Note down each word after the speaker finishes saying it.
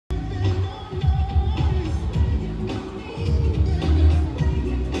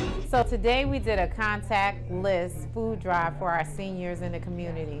So today we did a contactless food drive for our seniors in the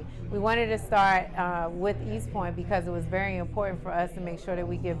community. We wanted to start with East Point because it was very important for us to make sure that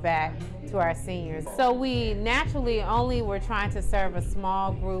we give back to our seniors. So we naturally only were trying to serve a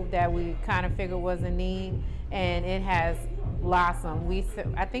small group that we kind of figured was in need, and it has blossomed.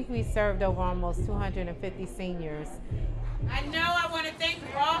 I think we served over almost 250 seniors. I know I want to thank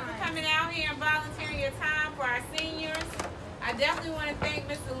you all for coming out here and volunteering your time for our seniors. I definitely want to thank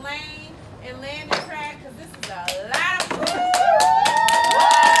Mr. Lane and Landon Track because this is a lot of food.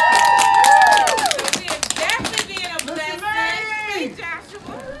 So we are definitely being a blessing. Hey,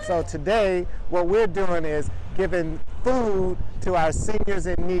 Joshua. So today, what we're doing is giving food to our seniors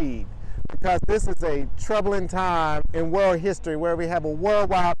in need, because this is a troubling time in world history where we have a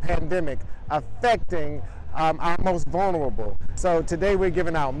worldwide pandemic affecting our most vulnerable. So today we're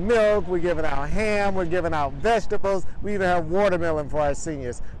giving out milk, we're giving out ham, we're giving out vegetables, we even have watermelon for our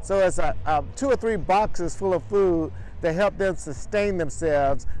seniors. So it's 2 or 3 boxes full of food to help them sustain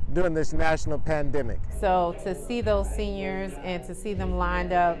themselves during this national pandemic. So to see those seniors and to see them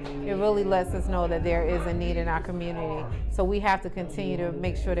lined up, it really lets us know that there is a need in our community. So we have to continue to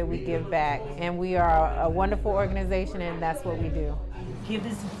make sure that we give back. And we are a wonderful organization, and that's what we do. Give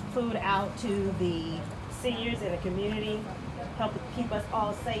this food out to the seniors in the community, help keep us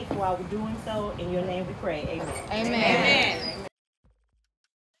all safe while we're doing so. In your name we pray. Amen. Amen. Amen.